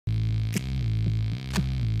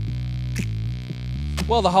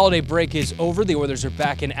Well, the holiday break is over. The Oilers are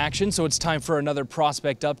back in action, so it's time for another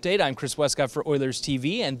prospect update. I'm Chris Wescott for Oilers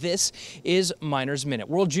TV, and this is Minors Minute.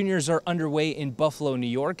 World Juniors are underway in Buffalo, New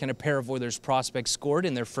York, and a pair of Oilers prospects scored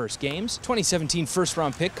in their first games. 2017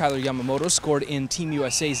 first-round pick Kailer Yamamoto scored in Team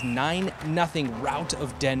USA's 9-0 rout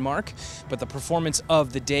of Denmark, but the performance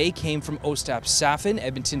of the day came from Ostap Safin,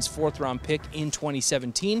 Edmonton's fourth-round pick in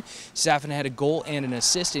 2017. Safin had a goal and an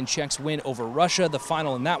assist in Czech's win over Russia. The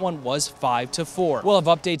final in that one was 5-4. We'll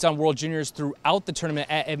have updates on World Juniors throughout the tournament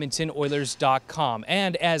at EdmontonOilers.com.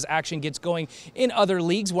 And as action gets going in other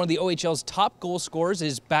leagues, one of the OHL's top goal scorers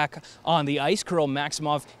is back on the ice. Kirill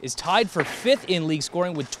Maximov is tied for 5th in league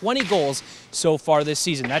scoring with 20 goals so far this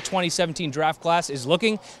season. That 2017 draft class is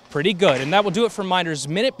looking pretty good. And that will do it for Minors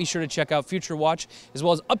Minute. Be sure to check out Future Watch as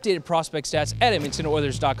well as updated prospect stats at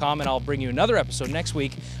EdmontonOilers.com, and I'll bring you another episode next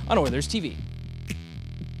week on Oilers TV.